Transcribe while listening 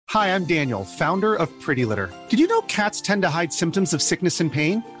Hi, I'm Daniel, founder of Pretty Litter. Did you know cats tend to hide symptoms of sickness and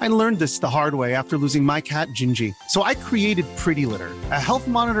pain? I learned this the hard way after losing my cat, Gingy. So I created Pretty Litter, a health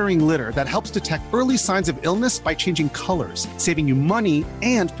monitoring litter that helps detect early signs of illness by changing colors, saving you money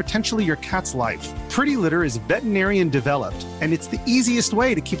and potentially your cat's life. Pretty Litter is veterinarian developed, and it's the easiest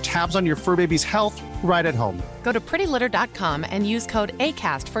way to keep tabs on your fur baby's health right at home. Go to prettylitter.com and use code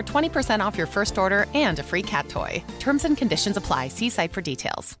ACAST for 20% off your first order and a free cat toy. Terms and conditions apply. See site for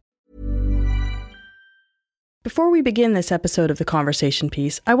details. Before we begin this episode of The Conversation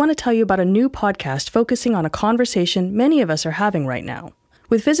Piece, I want to tell you about a new podcast focusing on a conversation many of us are having right now.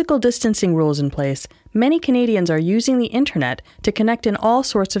 With physical distancing rules in place, many Canadians are using the internet to connect in all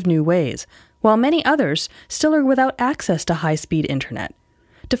sorts of new ways, while many others still are without access to high-speed internet.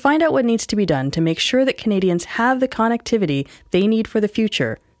 To find out what needs to be done to make sure that Canadians have the connectivity they need for the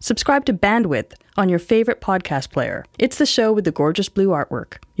future, subscribe to Bandwidth on your favorite podcast player. It's the show with the gorgeous blue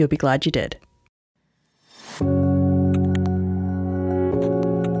artwork. You'll be glad you did.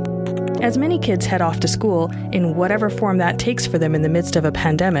 As many kids head off to school, in whatever form that takes for them in the midst of a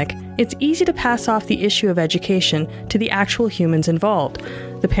pandemic, it's easy to pass off the issue of education to the actual humans involved,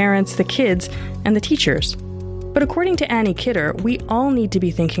 the parents, the kids, and the teachers. But according to Annie Kidder, we all need to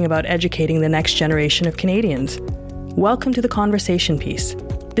be thinking about educating the next generation of Canadians. Welcome to The Conversation Piece.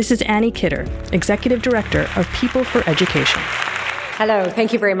 This is Annie Kidder, Executive Director of People for Education. Hello,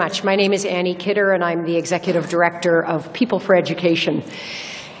 thank you very much. My name is Annie Kidder, and I'm the Executive Director of People for Education.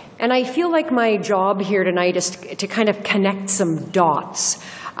 And I feel like my job here tonight is to kind of connect some dots.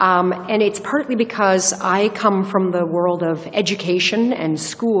 And it's partly because I come from the world of education and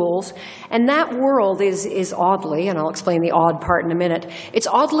schools, and that world is oddly, and I'll explain the odd part in a minute, it's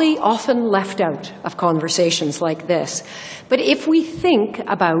oddly often left out of conversations like this. But if we think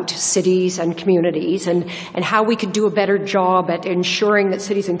about cities and communities and how we could do a better job at ensuring that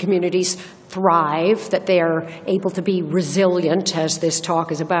cities and communities thrive, that they are able to be resilient, as this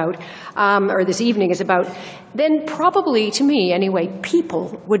talk is about, or this evening is about, then probably, to me anyway,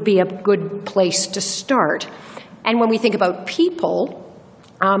 people would be a good place to start. And when we think about people,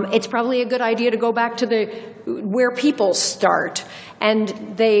 it's probably a good idea to go back to where people start.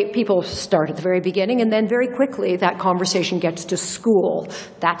 And people start at the very beginning, and then very quickly that conversation gets to school.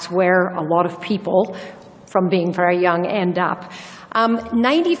 That's where a lot of people, from being very young, end up.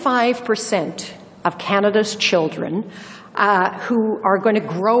 95% of Canada's children who are going to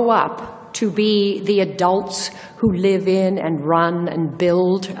grow up to be the adults who live in and run and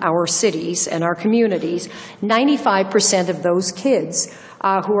build our cities and our communities, 95% of those kids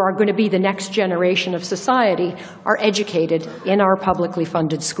who are going to be the next generation of society are educated in our publicly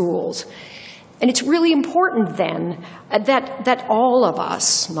funded schools. And it's really important then that all of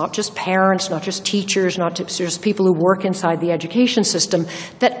us, not just parents, not just teachers, not just people who work inside the education system,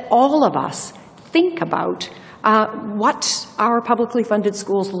 that all of us think about what our publicly funded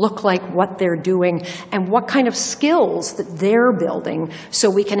schools look like, what they're doing, and what kind of skills that they're building so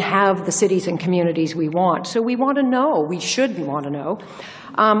we can have the cities and communities we want. So we should want to know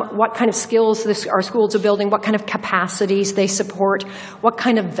what kind of skills our schools are building, what kind of capacities they support, what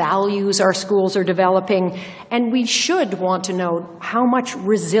kind of values our schools are developing, and we should want to know how much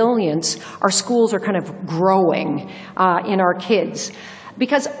resilience our schools are kind of growing in our kids.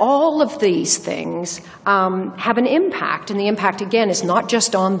 Because all of these things have an impact, and the impact, again, is not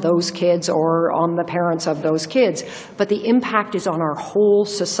just on those kids or on the parents of those kids, but the impact is on our whole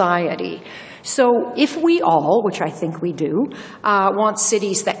society. So if we all, which I think we do, want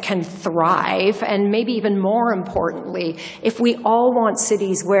cities that can thrive, and maybe even more importantly, if we all want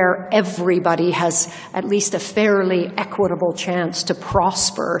cities where everybody has at least a fairly equitable chance to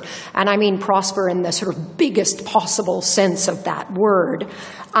prosper, and I mean prosper in the sort of biggest possible sense of that word,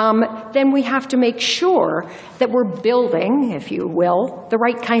 then we have to make sure that we're building, if you will, the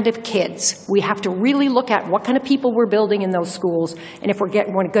right kind of kids. We have to really look at what kind of people we're building in those schools, and if we're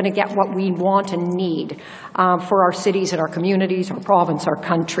going to get what we want and need for our cities and our communities, our province, our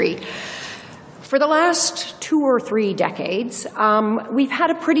country. For the last 2 or 3 decades, we've had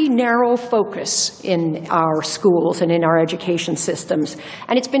a pretty narrow focus in our schools and in our education systems,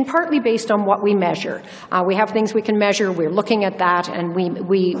 and it's been partly based on what we measure. We have things we can measure, we're looking at that, and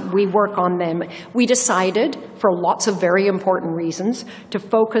we work on them. We decided, for lots of very important reasons, to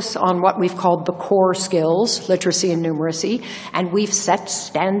focus on what we've called the core skills, literacy and numeracy, and we've set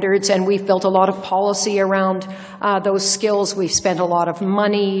standards, and we've built a lot of policy around those skills. We've spent a lot of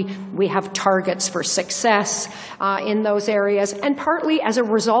money, we have targets for success in those areas, and partly as a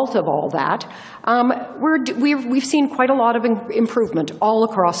result of all that, we've seen quite a lot of improvement all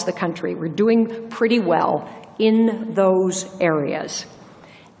across the country. We're doing pretty well in those areas.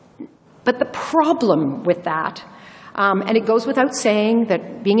 But the problem with that, and it goes without saying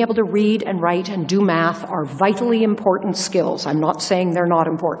that being able to read and write and do math are vitally important skills. I'm not saying they're not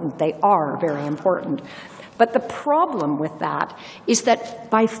important. They are very important. But the problem with that is that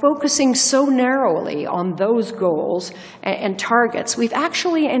by focusing so narrowly on those goals and targets, we've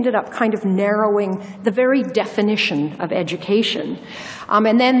actually ended up kind of narrowing the very definition of education.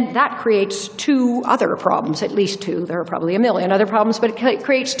 And then that creates two other problems, at least two. There are probably a million other problems, but it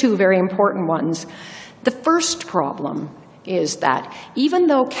creates two very important ones. The first problem is that even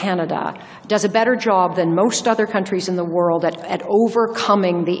though Canada does a better job than most other countries in the world at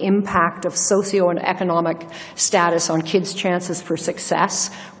overcoming the impact of socio and economic status on kids' chances for success,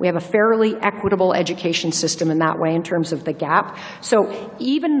 we have a fairly equitable education system in that way in terms of the gap. So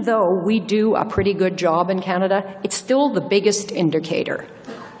even though we do a pretty good job in Canada, it's still the biggest indicator.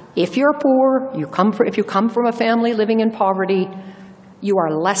 If you're poor, if you come from a family living in poverty, you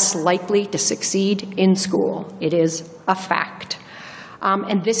are less likely to succeed in school. It is a fact.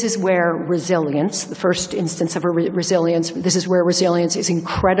 And this is where resilience, the first instance of resilience, this is where resilience is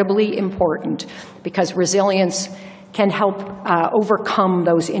incredibly important, because resilience can help overcome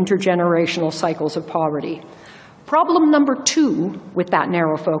those intergenerational cycles of poverty. Problem number two with that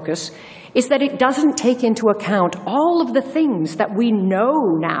narrow focus is that it doesn't take into account all of the things that we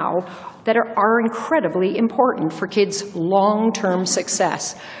know now that are incredibly important for kids' long-term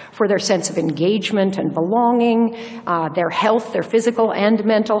success, for their sense of engagement and belonging, their health, their physical and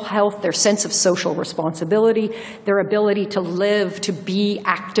mental health, their sense of social responsibility, their ability to live, to be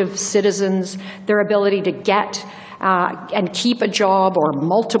active citizens, their ability to get and keep a job or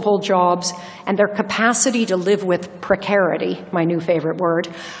multiple jobs, and their capacity to live with precarity, my new favorite word.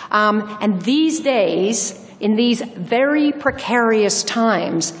 And these days, in these very precarious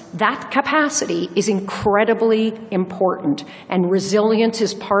times, that capacity is incredibly important, and resilience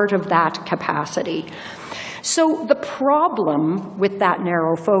is part of that capacity. So the problem with that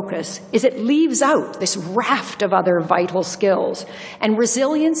narrow focus is it leaves out this raft of other vital skills, and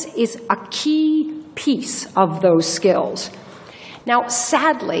resilience is a key piece of those skills. Now,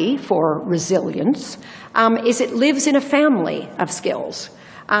 sadly for resilience, is it lives in a family of skills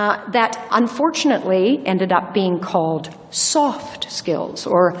that unfortunately ended up being called soft skills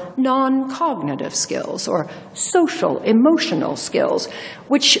or non-cognitive skills or social emotional skills,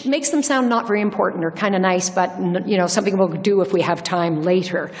 which makes them sound not very important or kind of nice, but something we'll do if we have time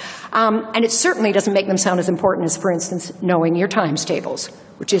later. And it certainly doesn't make them sound as important as, for instance, knowing your times tables,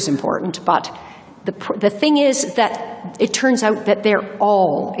 which is important. But the thing is that it turns out that they're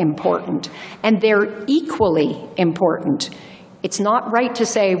all important, and they're equally important. It's not right to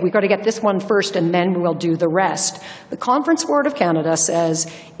say we've got to get this one first and then we'll do the rest. The Conference Board of Canada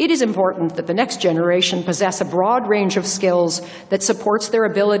says it is important that the next generation possess a broad range of skills that supports their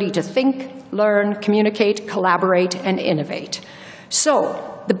ability to think, learn, communicate, collaborate, and innovate.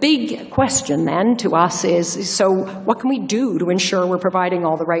 So the big question then to us is, so what can we do to ensure we're providing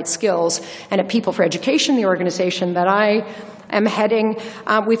all the right skills? And at People for Education, the organization that I am heading,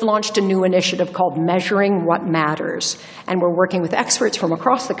 we've launched a new initiative called Measuring What Matters. And we're working with experts from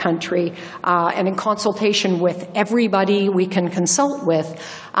across the country and in consultation with everybody we can consult with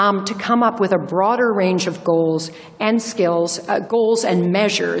to come up with a broader range of goals and skills, goals and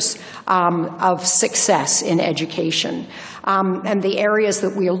measures of success in education. And the areas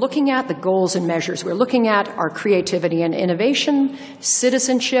that we are looking at, the goals and measures we're looking at, are creativity and innovation,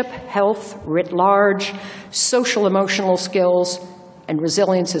 citizenship, health writ large, social emotional skills, and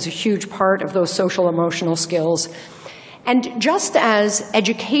resilience is a huge part of those social emotional skills. And just as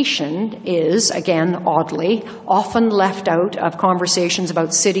education is, again, oddly, often left out of conversations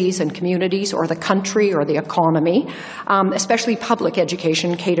about cities and communities or the country or the economy, especially public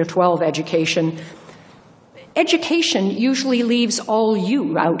education, K-12 education, education usually leaves all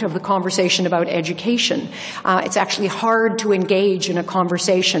you out of the conversation about education. It's actually hard to engage in a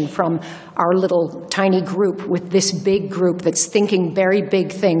conversation from our little tiny group with this big group that's thinking very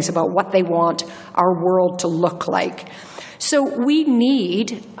big things about what they want our world to look like. So we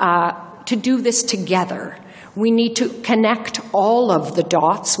need to do this together. We need to connect all of the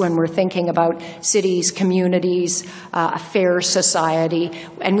dots when we're thinking about cities, communities, a fair society,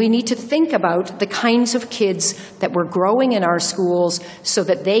 and we need to think about the kinds of kids that we're growing in our schools so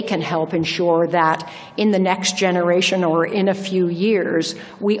that they can help ensure that in the next generation or in a few years,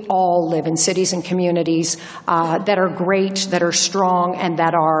 we all live in cities and communities that are great, that are strong, and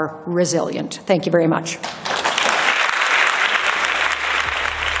that are resilient. Thank you very much.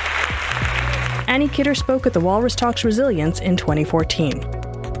 Annie Kidder spoke at the Walrus Talks Resilience in 2014.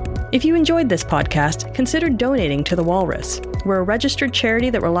 If you enjoyed this podcast, consider donating to the Walrus. We're a registered charity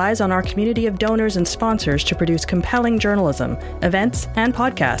that relies on our community of donors and sponsors to produce compelling journalism, events, and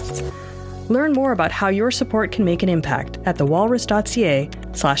podcasts. Learn more about how your support can make an impact at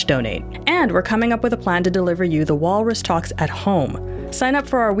thewalrus.ca/donate. And we're coming up with a plan to deliver you the Walrus Talks at home. Sign up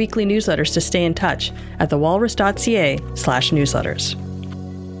for our weekly newsletters to stay in touch at thewalrus.ca/newsletters.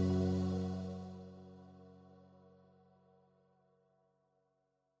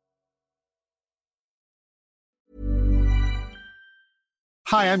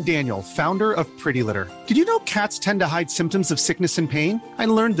 Hi, I'm Daniel, founder of Pretty Litter. Did you know cats tend to hide symptoms of sickness and pain? I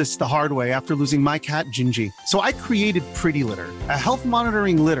learned this the hard way after losing my cat, Gingy. So I created Pretty Litter, a health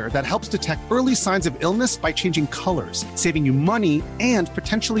monitoring litter that helps detect early signs of illness by changing colors, saving you money and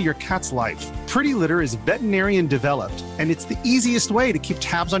potentially your cat's life. Pretty Litter is veterinarian developed, and it's the easiest way to keep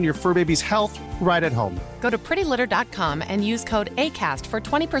tabs on your fur baby's health right at home. Go to prettylitter.com and use code ACAST for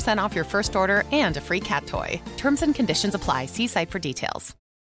 20% off your first order and a free cat toy. Terms and conditions apply. See site for details.